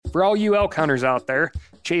For all you elk hunters out there,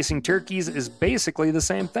 chasing turkeys is basically the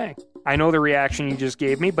same thing. I know the reaction you just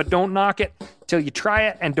gave me, but don't knock it till you try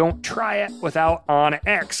it, and don't try it without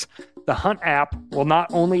OnX. The Hunt app will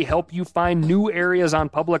not only help you find new areas on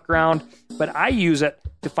public ground, but I use it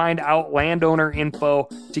to find out landowner info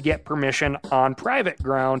to get permission on private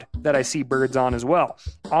ground that I see birds on as well.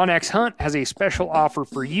 OnX Hunt has a special offer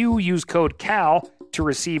for you. Use code CAL to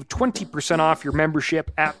receive 20% off your membership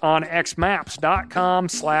at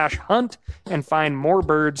onxmaps.com/hunt and find more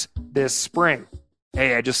birds this spring.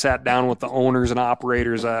 Hey, I just sat down with the owners and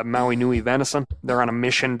operators of Maui Nui Venison. They're on a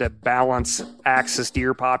mission to balance axis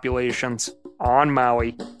deer populations on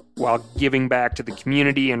Maui while giving back to the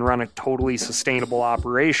community and run a totally sustainable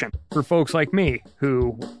operation. For folks like me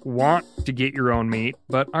who want to get your own meat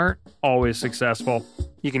but aren't always successful,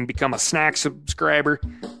 you can become a snack subscriber,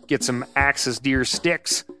 get some axis deer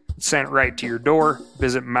sticks sent right to your door.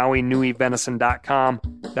 Visit MauiNuiVenison.com.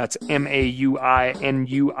 That's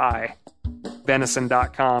MAUINUI.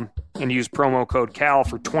 venison.com and use promo code CAL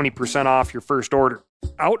for 20% off your first order.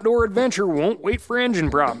 Outdoor adventure won't wait for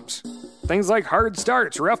engine problems. Things like hard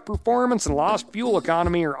starts, rough performance, and lost fuel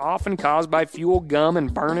economy are often caused by fuel gum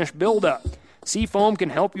and varnish buildup. Seafoam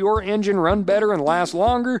can help your engine run better and last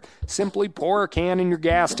longer. Simply pour a can in your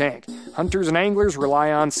gas tank. Hunters and anglers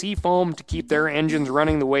rely on Seafoam to keep their engines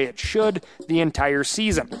running the way it should the entire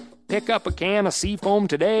season. Pick up a can of Seafoam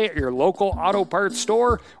today at your local auto parts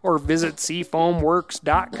store or visit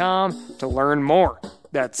seafoamworks.com to learn more.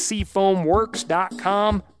 That's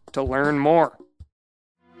seafoamworks.com to learn more.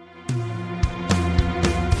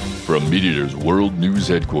 From MeatEater's World News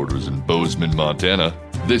Headquarters in Bozeman, Montana,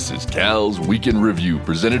 this is Cal's Weekend Review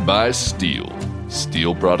presented by Steel.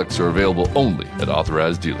 Steel products are available only at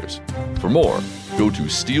authorized dealers. For more, go to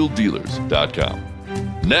steeldealers.com.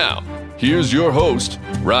 Now, here's your host,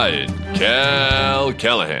 Ryan Cal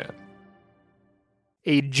Callahan.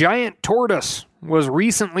 A giant tortoise was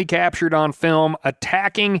recently captured on film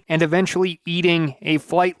attacking and eventually eating a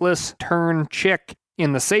flightless tern chick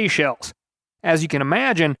in the Seychelles. As you can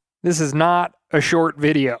imagine, this is not a short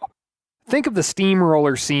video. Think of the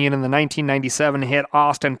steamroller scene in the 1997 hit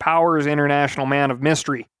Austin Powers' International Man of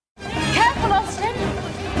Mystery. Careful, Austin!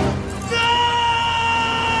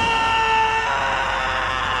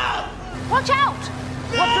 Watch out!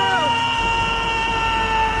 Watch out!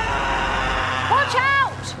 Watch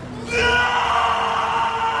out!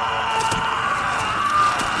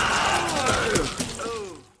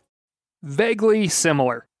 Vaguely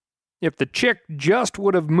similar. If the chick just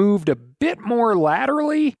would have moved a bit more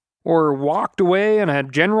laterally, or walked away in a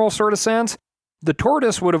general sort of sense, the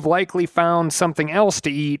tortoise would have likely found something else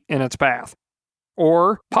to eat in its path.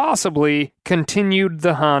 Or possibly continued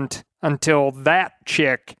the hunt until that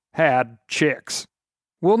chick had chicks.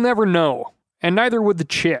 We'll never know, and neither would the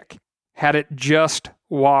chick, had it just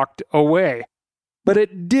walked away. But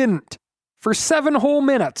it didn't. For 7 whole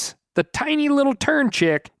minutes, the tiny little tern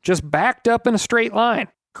chick just backed up in a straight line,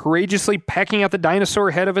 courageously pecking at the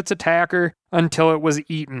dinosaur head of its attacker until it was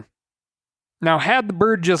eaten. Now, had the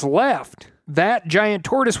bird just left, that giant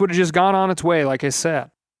tortoise would have just gone on its way, like I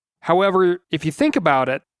said. However, if you think about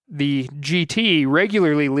it, the GT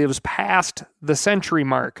regularly lives past the century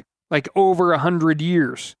mark, like over 100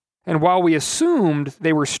 years. And while we assumed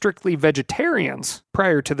they were strictly vegetarians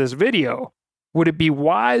prior to this video, would it be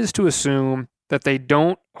wise to assume that they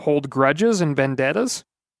don't hold grudges and vendettas?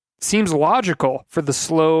 Seems logical for the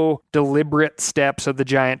slow, deliberate steps of the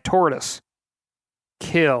giant tortoise.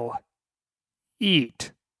 Kill.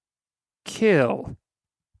 Eat. Kill.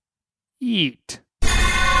 Eat.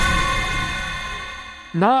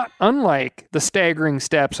 Not unlike the staggering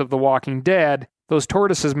steps of The Walking Dead, those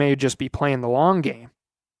tortoises may just be playing the long game.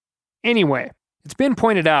 Anyway, it's been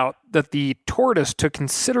pointed out that the tortoise took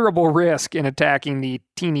considerable risk in attacking the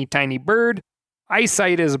teeny tiny bird.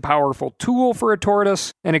 Eyesight is a powerful tool for a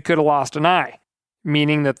tortoise, and it could have lost an eye,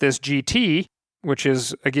 meaning that this GT, which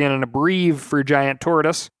is again an abbrev for giant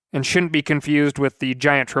tortoise, and shouldn't be confused with the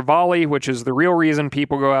giant trevally, which is the real reason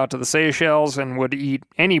people go out to the Seychelles and would eat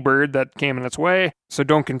any bird that came in its way. So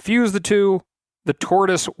don't confuse the two. The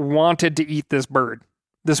tortoise wanted to eat this bird.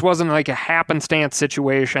 This wasn't like a happenstance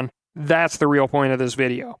situation. That's the real point of this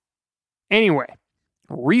video. Anyway,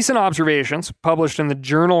 recent observations published in the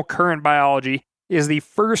journal Current Biology is the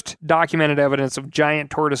first documented evidence of giant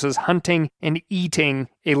tortoises hunting and eating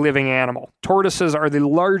a living animal. Tortoises are the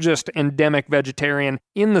largest endemic vegetarian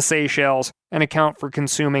in the Seychelles and account for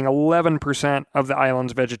consuming 11% of the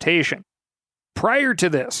island's vegetation. Prior to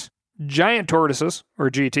this, giant tortoises, or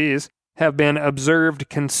GTs, have been observed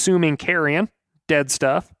consuming carrion, dead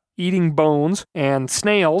stuff, eating bones, and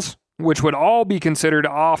snails, which would all be considered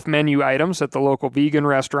off-menu items at the local vegan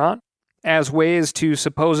restaurant, as ways to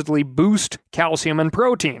supposedly boost calcium and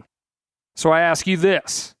protein. So I ask you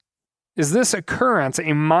this. Is this occurrence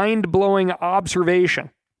a mind-blowing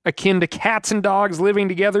observation, akin to cats and dogs living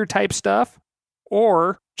together type stuff?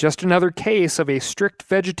 Or just another case of a strict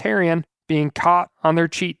vegetarian being caught on their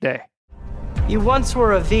cheat day? You once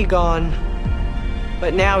were a vegan,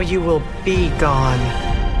 but now you will be gone.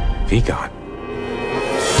 Vegan?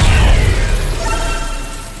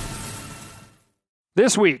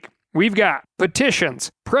 This week, we've got petitions,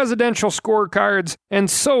 presidential scorecards, and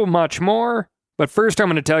so much more. But first, I'm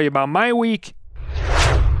going to tell you about my week.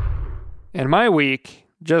 And my week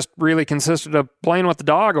just really consisted of playing with the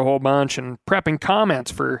dog a whole bunch and prepping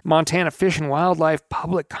comments for Montana Fish and Wildlife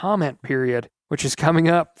public comment period, which is coming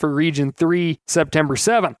up for Region 3, September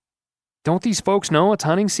 7th. Don't these folks know it's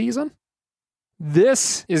hunting season?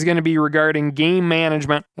 This is going to be regarding game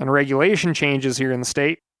management and regulation changes here in the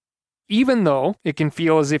state. Even though it can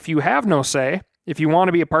feel as if you have no say, if you want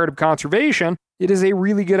to be a part of conservation, it is a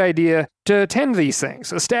really good idea to attend these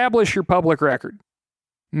things. Establish your public record.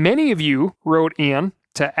 Many of you wrote in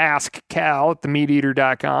to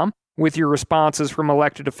askcal@themeateater.com with your responses from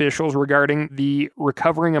elected officials regarding the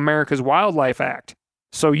Recovering America's Wildlife Act.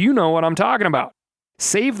 So you know what I'm talking about.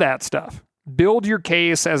 Save that stuff. Build your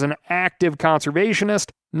case as an active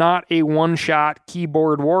conservationist, not a one-shot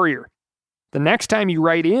keyboard warrior. The next time you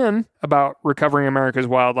write in about Recovering America's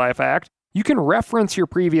Wildlife Act, you can reference your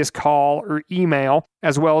previous call or email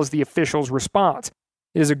as well as the official's response.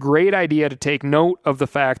 It is a great idea to take note of the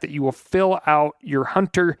fact that you will fill out your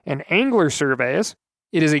hunter and angler surveys.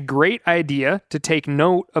 It is a great idea to take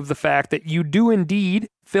note of the fact that you do indeed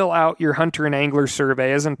fill out your hunter and angler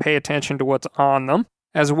surveys and pay attention to what's on them,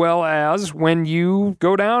 as well as when you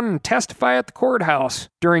go down and testify at the courthouse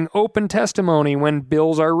during open testimony when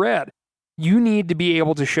bills are read. You need to be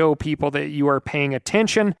able to show people that you are paying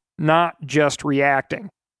attention, not just reacting.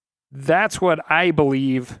 That's what I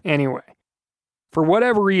believe anyway. For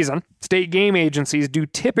whatever reason, state game agencies do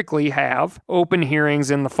typically have open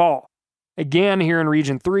hearings in the fall. Again, here in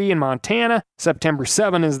Region 3 in Montana, September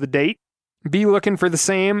 7 is the date. Be looking for the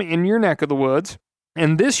same in your neck of the woods.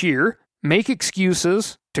 And this year, make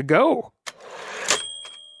excuses to go.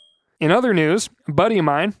 In other news, a buddy of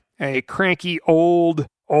mine, a cranky old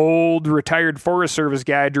retired Forest Service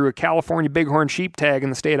guy, drew a California bighorn sheep tag in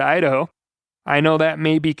the state of Idaho. I know that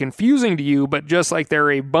may be confusing to you, but just like there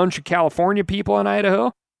are a bunch of California people in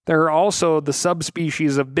Idaho, there are also the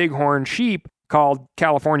subspecies of bighorn sheep called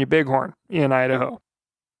California bighorn in Idaho.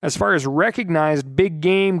 As far as recognized big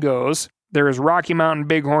game goes, there is Rocky Mountain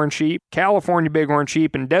bighorn sheep, California bighorn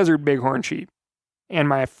sheep, and desert bighorn sheep. And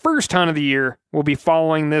my first hunt of the year will be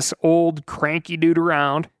following this old cranky dude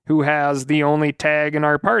around who has the only tag in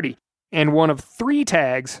our party, and one of 3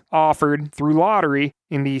 tags offered through lottery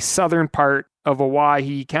in the southern part of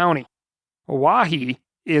Owyhee County. Owyhee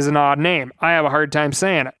is an odd name. I have a hard time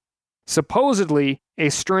saying it. Supposedly a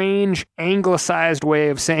strange anglicized way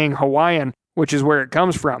of saying Hawaiian, which is where it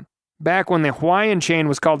comes from. Back when the Hawaiian chain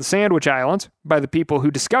was called the Sandwich Islands, by the people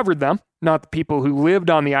who discovered them, not the people who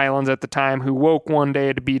lived on the islands at the time who woke one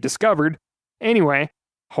day to be discovered. Anyway,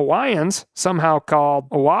 Hawaiians, somehow called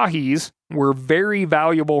Oahuis, were very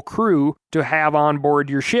valuable crew to have on board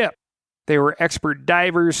your ship. They were expert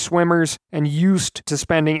divers, swimmers, and used to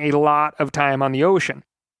spending a lot of time on the ocean.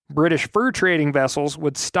 British fur trading vessels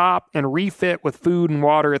would stop and refit with food and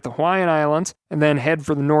water at the Hawaiian Islands and then head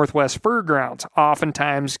for the Northwest Fur Grounds,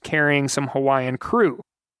 oftentimes carrying some Hawaiian crew.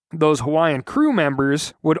 Those Hawaiian crew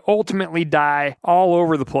members would ultimately die all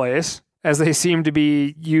over the place, as they seemed to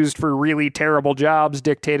be used for really terrible jobs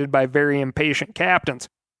dictated by very impatient captains.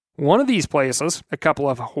 One of these places, a couple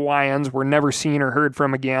of Hawaiians were never seen or heard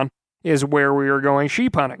from again, is where we were going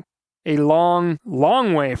sheep hunting. A long,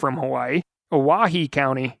 long way from Hawaii, Owyhee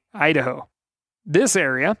County, Idaho. This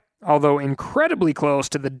area, although incredibly close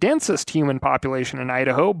to the densest human population in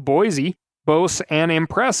Idaho, Boise, boasts an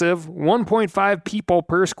impressive 1.5 people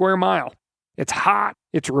per square mile. It's hot,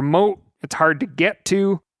 it's remote, it's hard to get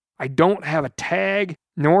to. I don't have a tag,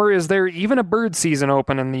 nor is there even a bird season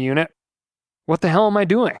open in the unit. What the hell am I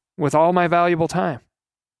doing with all my valuable time?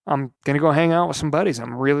 I'm going to go hang out with some buddies.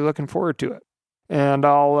 I'm really looking forward to it. And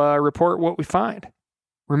I'll report what we find.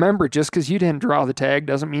 Remember, just because you didn't draw the tag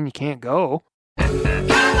doesn't mean you can't go.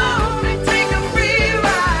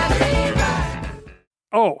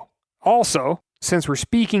 Oh, also, since we're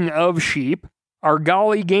speaking of sheep,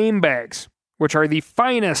 Argali game bags, which are the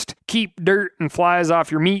finest keep dirt and flies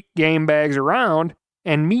off your meat game bags around,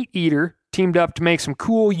 and Meat Eater teamed up to make some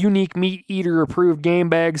cool, unique Meat Eater approved game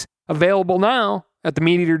bags available now at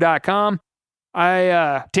themeateater.com.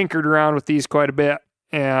 I tinkered around with these quite a bit,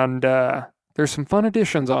 and there's some fun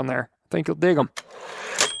additions on there. I think you'll dig them.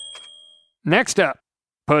 Next up,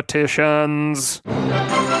 petitions.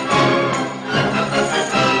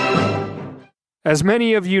 As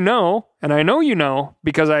many of you know, and I know you know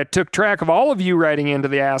because I took track of all of you writing into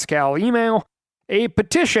the Ask Cal email, a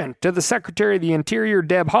petition to the Secretary of the Interior,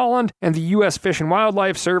 Deb Haaland, and the U.S. Fish and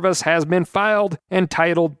Wildlife Service has been filed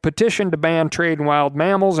entitled Petition to Ban Trade in Wild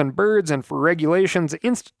Mammals and Birds and for Regulations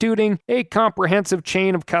Instituting a Comprehensive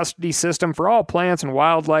Chain of Custody System for All Plants and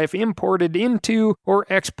Wildlife Imported into or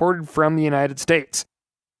Exported from the United States.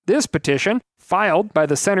 This petition, filed by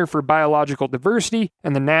the Center for Biological Diversity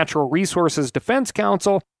and the Natural Resources Defense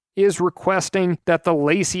Council, is requesting that the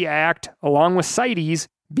Lacey Act, along with CITES,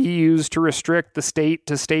 be used to restrict the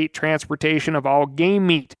state-to-state transportation of all game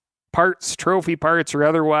meat, parts, trophy parts, or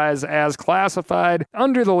otherwise as classified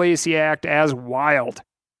under the Lacey Act as wild.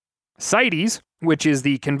 CITES, which is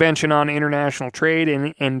the Convention on International Trade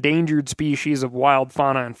in Endangered Species of Wild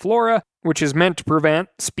Fauna and Flora, which is meant to prevent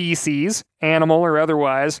species, animal or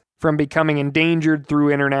otherwise, from becoming endangered through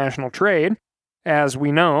international trade. As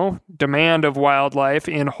we know, demand of wildlife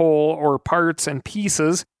in whole or parts and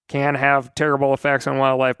pieces can have terrible effects on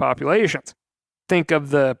wildlife populations. Think of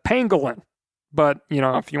the pangolin. But,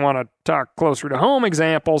 if you want to talk closer to home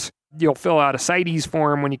examples, you'll fill out a CITES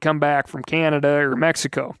form when you come back from Canada or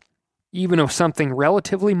Mexico. Even of something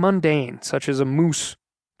relatively mundane, such as a moose,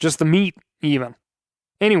 just the meat even.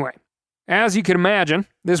 Anyway, as you can imagine,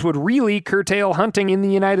 this would really curtail hunting in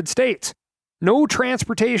the United States. No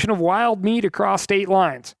transportation of wild meat across state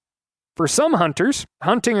lines. For some hunters,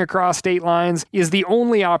 hunting across state lines is the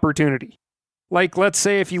only opportunity. Like, let's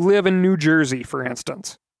say if you live in New Jersey, for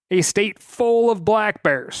instance, a state full of black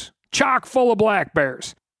bears, chock full of black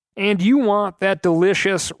bears, and you want that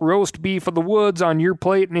delicious roast beef of the woods on your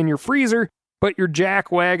plate and in your freezer, but your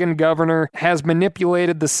jackwagon governor has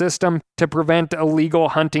manipulated the system to prevent a legal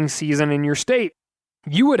hunting season in your state.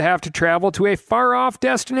 You would have to travel to a far-off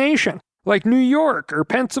destination, like New York or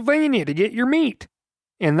Pennsylvania, to get your meat.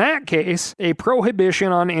 In that case, a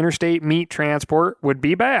prohibition on interstate meat transport would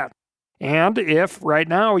be bad. And if right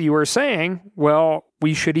now you are saying, well,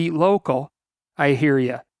 we should eat local, I hear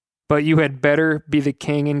you. But you had better be the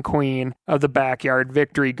king and queen of the backyard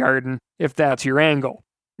victory garden if that's your angle.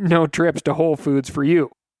 No trips to Whole Foods for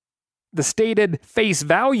you. The stated face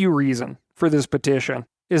value reason for this petition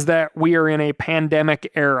is that we are in a pandemic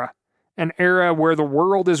era. An era where the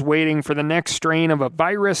world is waiting for the next strain of a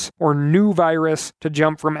virus or new virus to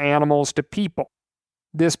jump from animals to people.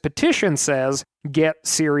 This petition says, get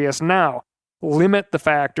serious now. Limit the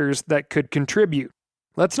factors that could contribute.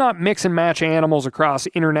 Let's not mix and match animals across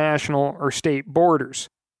international or state borders.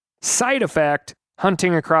 Side effect,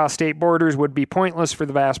 hunting across state borders would be pointless for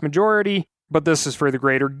the vast majority, but this is for the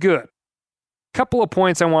greater good. Couple of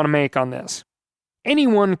points I want to make on this.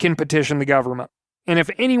 Anyone can petition the government. And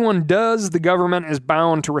if anyone does, the government is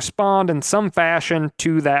bound to respond in some fashion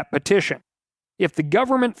to that petition. If the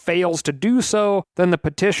government fails to do so, then the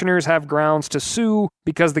petitioners have grounds to sue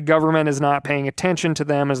because the government is not paying attention to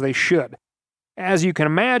them as they should. As you can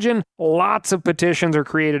imagine, lots of petitions are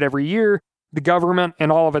created every year. The government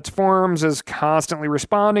in all of its forms is constantly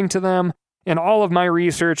responding to them. In all of my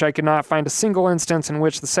research, I could not find a single instance in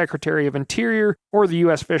which the Secretary of Interior or the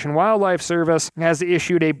U.S. Fish and Wildlife Service has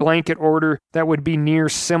issued a blanket order that would be near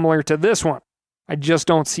similar to this one. I just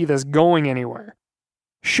don't see this going anywhere.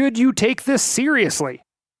 Should you take this seriously?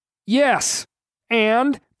 Yes.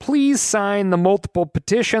 And please sign the multiple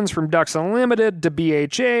petitions from Ducks Unlimited to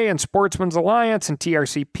BHA and Sportsman's Alliance and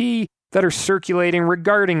TRCP that are circulating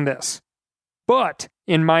regarding this. But,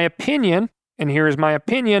 in my opinion, and here is my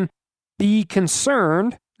opinion, be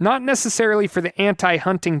concerned, not necessarily for the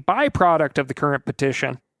anti-hunting byproduct of the current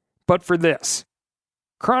petition, but for this.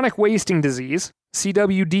 Chronic wasting disease,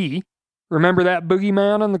 CWD, remember that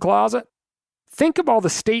boogeyman in the closet? Think of all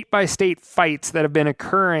the state-by-state fights that have been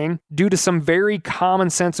occurring due to some very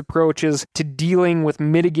common-sense approaches to dealing with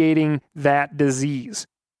mitigating that disease.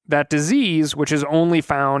 That disease, which is only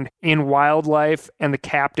found in wildlife and the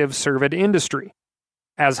captive cervid industry.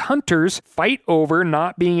 As hunters fight over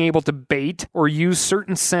not being able to bait or use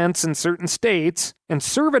certain scents in certain states, and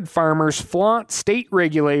cervid farmers flaunt state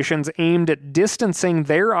regulations aimed at distancing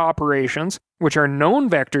their operations, which are known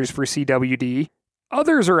vectors for CWD,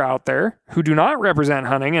 others are out there who do not represent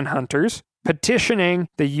hunting and hunters, petitioning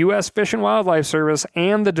the U.S. Fish and Wildlife Service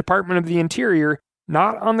and the Department of the Interior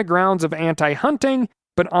not on the grounds of anti-hunting,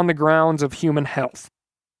 but on the grounds of human health.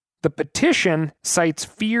 The petition cites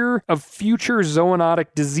fear of future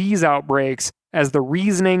zoonotic disease outbreaks as the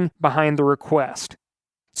reasoning behind the request.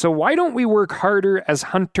 So why don't we work harder as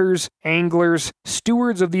hunters, anglers,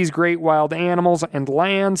 stewards of these great wild animals and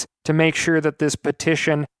lands to make sure that this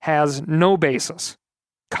petition has no basis?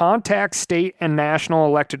 Contact state and national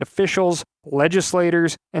elected officials,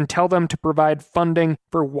 legislators, and tell them to provide funding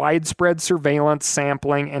for widespread surveillance,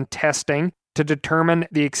 sampling, and testing to determine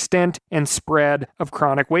the extent and spread of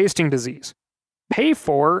chronic wasting disease. Pay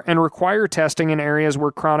for and require testing in areas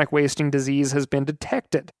where chronic wasting disease has been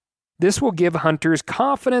detected. This will give hunters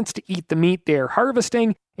confidence to eat the meat they are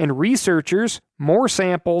harvesting, and researchers more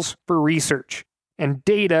samples for research, and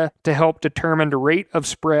data to help determine the rate of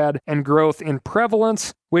spread and growth in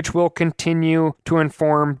prevalence, which will continue to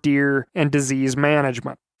inform deer and disease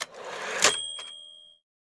management.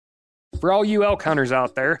 For all you elk hunters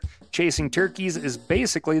out there, chasing turkeys is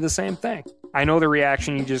basically the same thing. I know the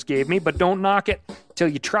reaction you just gave me, but don't knock it till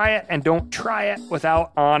you try it, and don't try it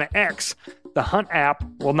without OnX. The Hunt app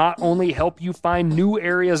will not only help you find new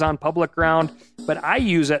areas on public ground, but I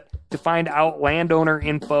use it to find out landowner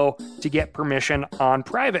info to get permission on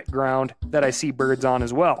private ground that I see birds on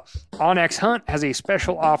as well. OnX Hunt has a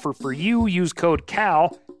special offer for you. Use code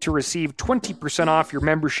CAL to receive 20% off your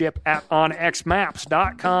membership at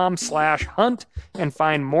onxmaps.com/hunt and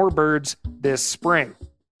find more birds this spring.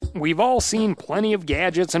 We've all seen plenty of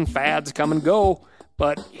gadgets and fads come and go,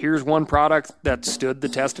 but here's one product that stood the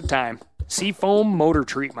test of time. Seafoam motor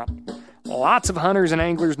treatment. Lots of hunters and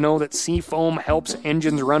anglers know that Seafoam helps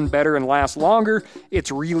engines run better and last longer.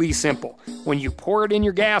 It's really simple. When you pour it in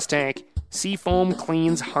your gas tank, Seafoam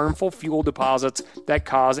cleans harmful fuel deposits that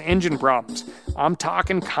cause engine problems. I'm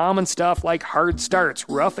talking common stuff like hard starts,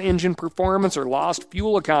 rough engine performance, or lost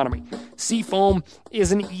fuel economy. Seafoam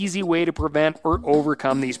is an easy way to prevent or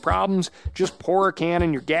overcome these problems. Just pour a can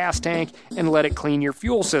in your gas tank and let it clean your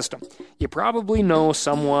fuel system. You probably know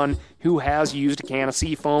someone who has used a can of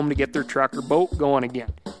Seafoam to get their truck or boat going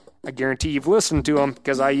again. I guarantee you've listened to them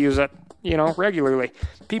because I use it regularly.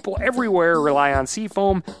 People everywhere rely on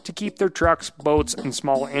Seafoam to keep their trucks, boats, and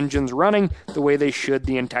small engines running the way they should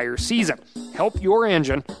the entire season. Help your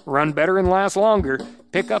engine run better and last longer.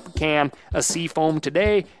 Pick up a can of Seafoam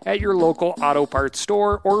today at your local auto parts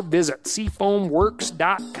store or visit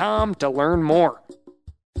seafoamworks.com to learn more.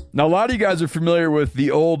 Now, a lot of you guys are familiar with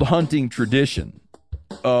the old hunting tradition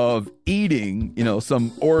of eating,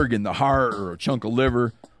 some organ, the heart or a chunk of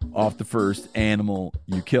liver, off the first animal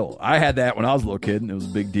you kill. I had that when I was a little kid, and it was a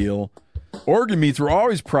big deal. Organ meats were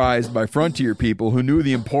always prized by frontier people who knew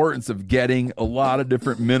the importance of getting a lot of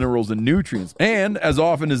different minerals and nutrients. And as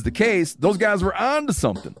often is the case, those guys were onto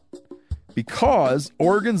something, because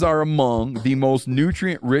organs are among the most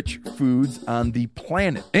nutrient-rich foods on the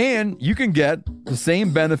planet. And you can get the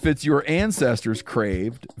same benefits your ancestors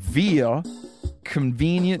craved via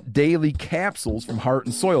convenient daily capsules from Heart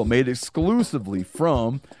and Soil, made exclusively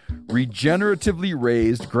from regeneratively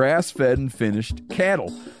raised, grass-fed, and finished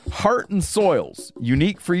cattle. Heart and Soil's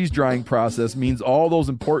unique freeze-drying process means all those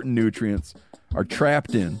important nutrients are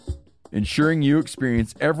trapped in, ensuring you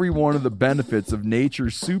experience every one of the benefits of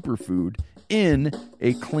nature's superfood in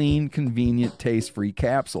a clean, convenient, taste-free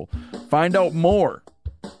capsule. Find out more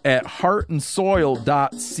at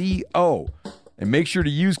heartandsoil.co. And make sure to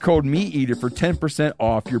use code MeatEater for 10%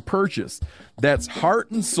 off your purchase. That's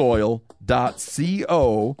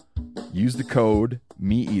heartandsoil.co. Use the code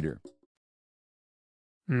MeatEater.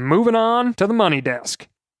 Moving on to the money desk.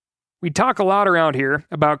 We talk a lot around here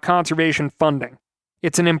about conservation funding.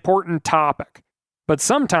 It's an important topic. But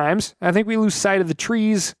sometimes I think we lose sight of the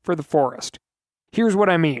trees for the forest. Here's what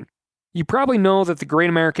I mean. You probably know that the Great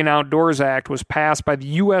American Outdoors Act was passed by the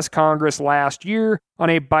U.S. Congress last year on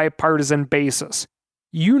a bipartisan basis.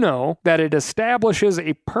 You know that it establishes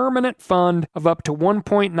a permanent fund of up to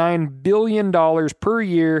 $1.9 billion per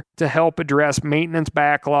year to help address maintenance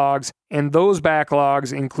backlogs, and those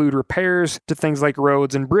backlogs include repairs to things like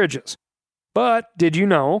roads and bridges. But did you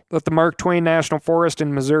know that the Mark Twain National Forest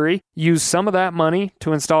in Missouri used some of that money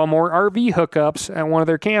to install more RV hookups at one of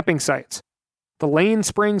their camping sites? The Lane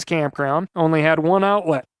Springs campground only had one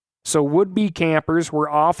outlet, so would-be campers were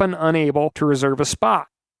often unable to reserve a spot.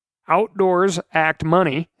 Outdoors Act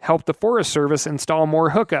money helped the Forest Service install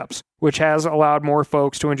more hookups, which has allowed more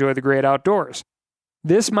folks to enjoy the great outdoors.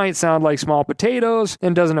 This might sound like small potatoes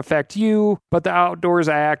and doesn't affect you, but the Outdoors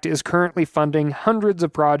Act is currently funding hundreds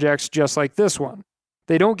of projects just like this one.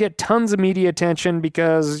 They don't get tons of media attention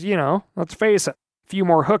because, let's face it, a few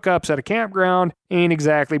more hookups at a campground ain't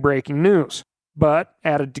exactly breaking news. But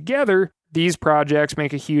added together, these projects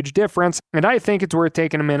make a huge difference, and I think it's worth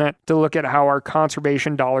taking a minute to look at how our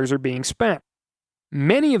conservation dollars are being spent.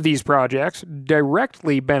 Many of these projects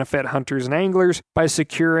directly benefit hunters and anglers by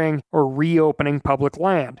securing or reopening public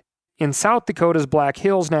land. In South Dakota's Black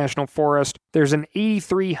Hills National Forest, there's an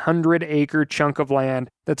 8,300-acre chunk of land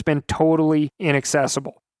that's been totally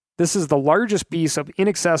inaccessible. This is the largest piece of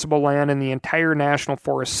inaccessible land in the entire National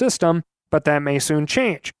Forest system, but that may soon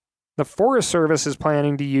change. The Forest Service is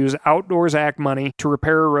planning to use Outdoors Act money to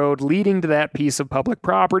repair a road leading to that piece of public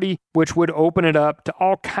property, which would open it up to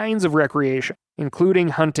all kinds of recreation, including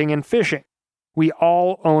hunting and fishing. We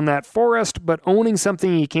all own that forest, but owning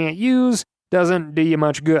something you can't use doesn't do you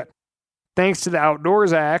much good. Thanks to the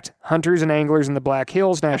Outdoors Act, hunters and anglers in the Black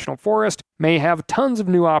Hills National Forest may have tons of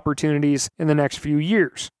new opportunities in the next few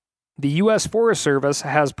years. The U.S. Forest Service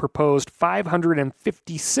has proposed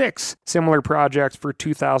 556 similar projects for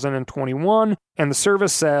 2021, and the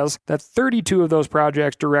service says that 32 of those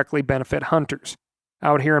projects directly benefit hunters.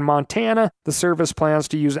 Out here in Montana, the service plans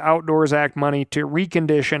to use Outdoors Act money to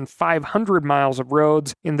recondition 500 miles of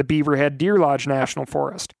roads in the Beaverhead Deer Lodge National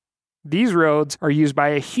Forest. These roads are used by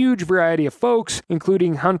a huge variety of folks,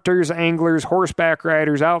 including hunters, anglers, horseback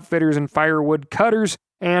riders, outfitters, and firewood cutters,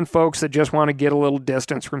 and folks that just want to get a little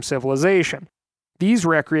distance from civilization. These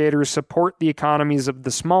recreators support the economies of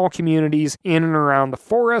the small communities in and around the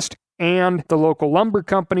forest, and the local lumber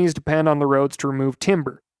companies depend on the roads to remove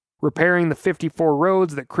timber. Repairing the 54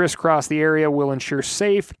 roads that crisscross the area will ensure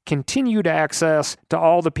safe, continued access to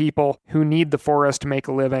all the people who need the forest to make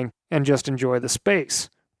a living and just enjoy the space.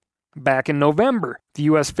 Back in November, the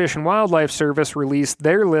U.S. Fish and Wildlife Service released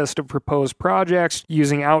their list of proposed projects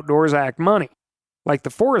using Outdoors Act money. Like the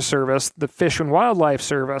Forest Service, the Fish and Wildlife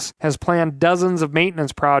Service has planned dozens of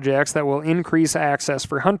maintenance projects that will increase access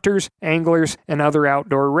for hunters, anglers, and other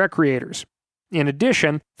outdoor recreators. In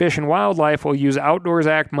addition, Fish and Wildlife will use Outdoors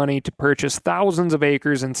Act money to purchase thousands of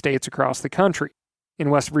acres in states across the country. In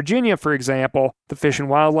West Virginia, for example, the Fish and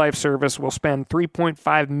Wildlife Service will spend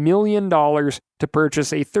 $3.5 million to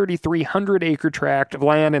purchase a 3,300-acre tract of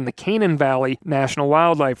land in the Canaan Valley National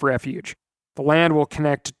Wildlife Refuge. The land will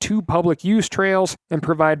connect to 2 public use trails and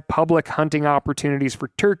provide public hunting opportunities for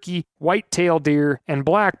turkey, white-tailed deer, and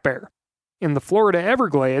black bear. In the Florida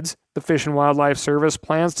Everglades, the Fish and Wildlife Service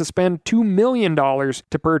plans to spend $2 million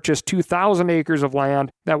to purchase 2,000 acres of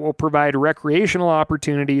land that will provide recreational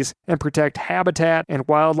opportunities and protect habitat and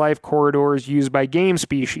wildlife corridors used by game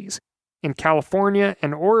species. In California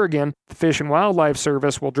and Oregon, the Fish and Wildlife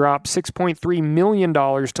Service will drop $6.3 million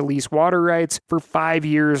to lease water rights for 5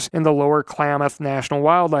 years in the Lower Klamath National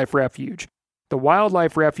Wildlife Refuge. The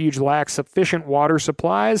wildlife refuge lacks sufficient water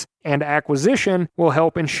supplies, and acquisition will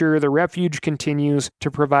help ensure the refuge continues to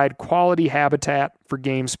provide quality habitat for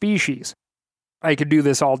game species. I could do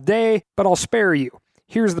this all day, but I'll spare you.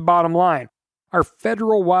 Here's the bottom line. Our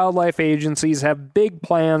federal wildlife agencies have big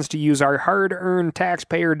plans to use our hard-earned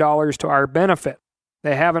taxpayer dollars to our benefit.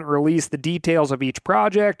 They haven't released the details of each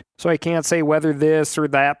project, so I can't say whether this or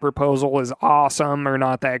that proposal is awesome or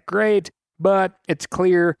not that great. But it's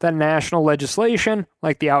clear that national legislation,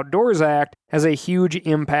 like the Outdoors Act, has a huge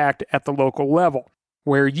impact at the local level,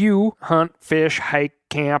 where you hunt, fish, hike,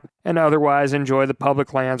 camp, and otherwise enjoy the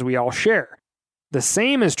public lands we all share. The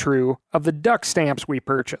same is true of the duck stamps we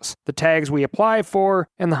purchase, the tags we apply for,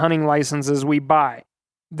 and the hunting licenses we buy.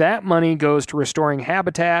 That money goes to restoring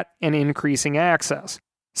habitat and increasing access,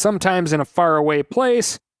 sometimes in a faraway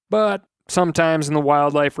place, but sometimes in the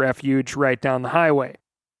wildlife refuge right down the highway.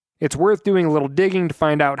 It's worth doing a little digging to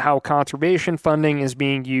find out how conservation funding is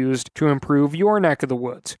being used to improve your neck of the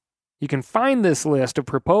woods. You can find this list of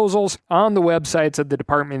proposals on the websites of the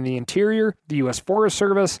Department of the Interior, the U.S. Forest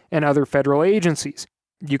Service, and other federal agencies.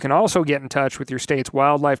 You can also get in touch with your state's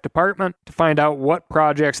wildlife department to find out what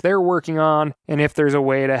projects they're working on and if there's a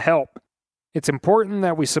way to help. It's important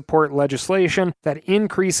that we support legislation that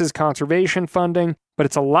increases conservation funding, but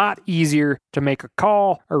it's a lot easier to make a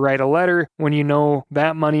call or write a letter when you know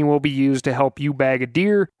that money will be used to help you bag a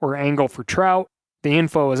deer or angle for trout. The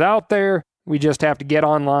info is out there. We just have to get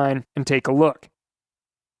online and take a look.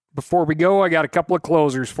 Before we go, I got a couple of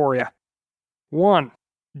closers for you. 1,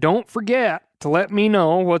 don't forget to let me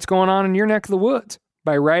know what's going on in your neck of the woods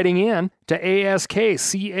by writing in to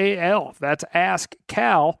ASKCAL. That's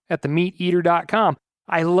askcal@themeateater.com.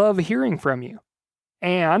 I love hearing from you.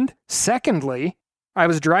 And secondly, I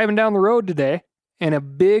was driving down the road today and a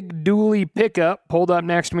big dually pickup pulled up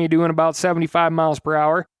next to me doing about 75 miles per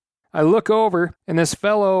hour. I look over and this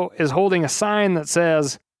fellow is holding a sign that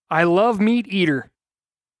says, "I love Meat Eater."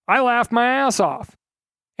 I laughed my ass off.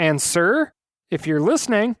 And sir, if you're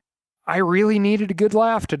listening, I really needed a good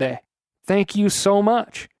laugh today. Thank you so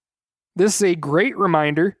much. This is a great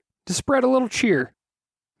reminder to spread a little cheer.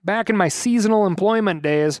 Back in my seasonal employment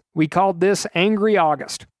days, we called this Angry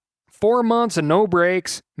August. 4 months of no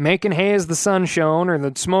breaks, making hay as the sun shone or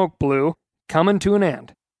the smoke blew, coming to an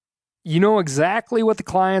end. You know exactly what the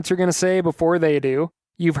clients are going to say before they do.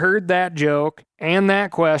 You've heard that joke and that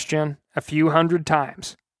question a few hundred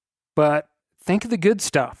times. But think of the good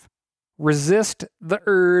stuff. Resist the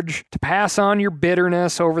urge to pass on your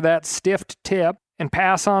bitterness over that stiffed tip and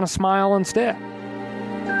pass on a smile instead.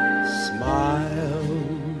 Smile.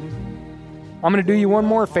 I'm going to do you one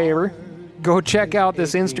more favor. Go check out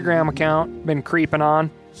this Instagram account been creeping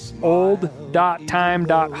on.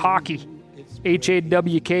 old.time.hockey.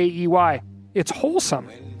 Hawkey. It's wholesome.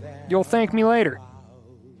 You'll thank me later.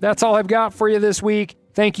 That's all I've got for you this week.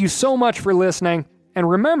 Thank you so much for listening. And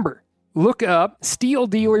remember, look up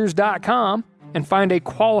steeldealers.com and find a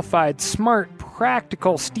qualified, smart,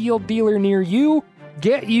 practical steel dealer near you.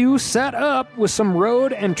 Get you set up with some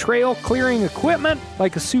road and trail clearing equipment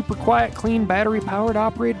like a super quiet, clean, battery-powered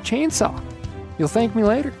operated chainsaw. You'll thank me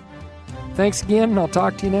later. Thanks again, and I'll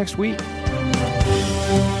talk to you next week.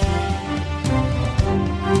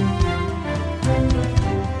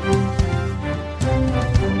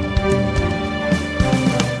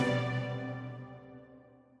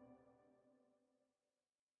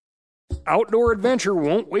 Outdoor adventure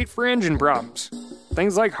won't wait for engine problems.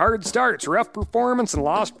 Things like hard starts, rough performance, and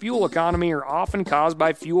lost fuel economy are often caused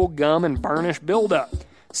by fuel gum and varnish buildup.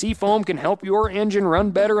 Seafoam can help your engine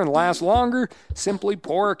run better and last longer. Simply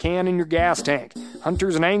pour a can in your gas tank.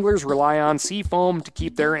 Hunters and anglers rely on Seafoam to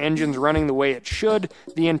keep their engines running the way it should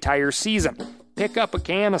the entire season. Pick up a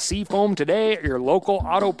can of Seafoam today at your local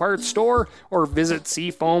auto parts store or visit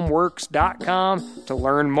SeafoamWorks.com to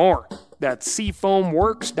learn more. That's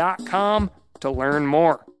SeafoamWorks.com to learn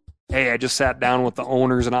more. Hey, I just sat down with the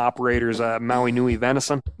owners and operators of Maui Nui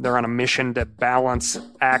Venison. They're on a mission to balance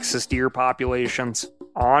axis deer populations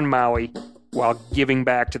on Maui while giving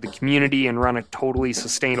back to the community and run a totally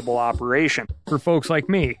sustainable operation. For folks like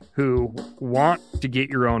me who want to get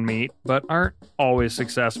your own meat but aren't always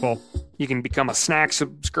successful, you can become a snack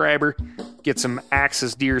subscriber, get some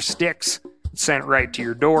axis deer sticks sent right to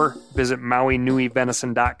your door. Visit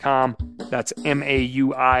MauiNuiVenison.com. That's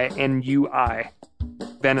MAUINUI.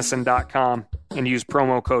 Venison.com and use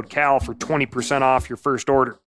promo code CAL for 20% off your first order.